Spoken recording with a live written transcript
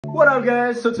What up,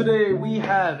 guys? So today we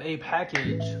have a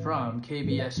package from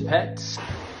KBS Pets.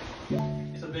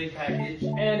 It's a big package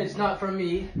and it's not from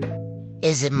me.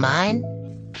 Is it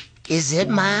mine? Is it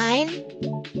mine?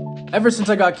 Ever since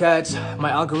I got cats, my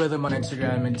algorithm on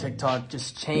Instagram and TikTok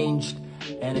just changed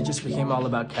and it just became all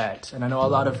about cats. And I know a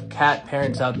lot of cat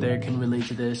parents out there can relate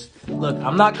to this. Look,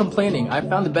 I'm not complaining. I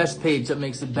found the best page that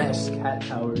makes the best cat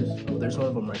towers. Oh, there's one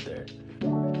of them right there.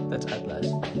 That's Atlas.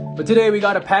 But today we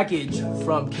got a package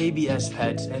from KBS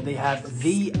Pets and they have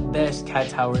the best cat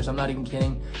towers. I'm not even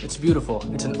kidding. It's beautiful.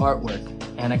 It's an artwork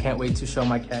and I can't wait to show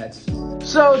my cats.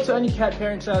 So to any cat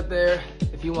parents out there,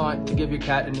 if you want to give your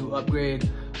cat a new upgrade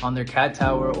on their cat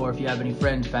tower, or if you have any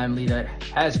friends, family that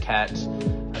has cats,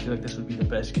 I feel like this would be the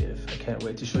best gift. I can't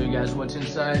wait to show you guys what's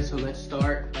inside. So let's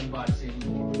start unboxing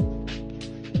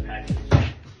the package.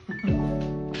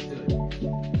 Let's do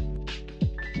it.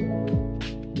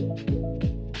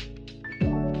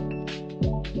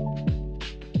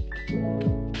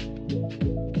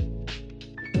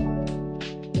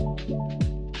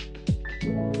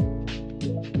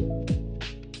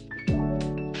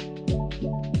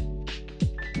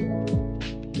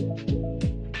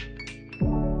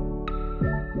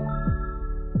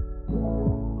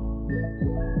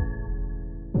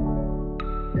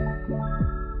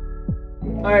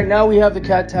 All right, now we have the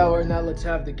cat tower. Now let's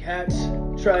have the cats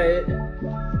try it.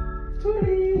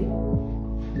 Tootie!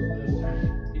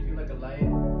 If you like a light.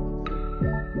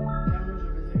 Camera's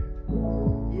over there.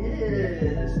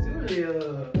 Yes,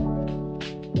 Tulio.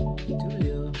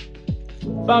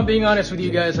 If I'm being honest with you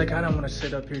guys, I kind of want to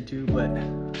sit up here too, but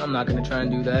I'm not going to try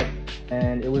and do that.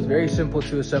 And it was very simple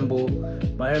to assemble.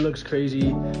 My hair looks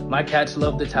crazy. My cats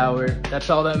love the tower.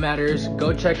 That's all that matters.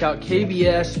 Go check out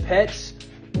KBS Pets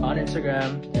on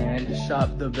Instagram and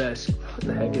shop the best. What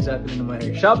the heck is happening to my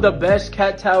hair? Shop the best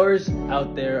cat towers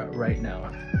out there right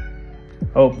now.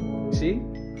 Oh, see?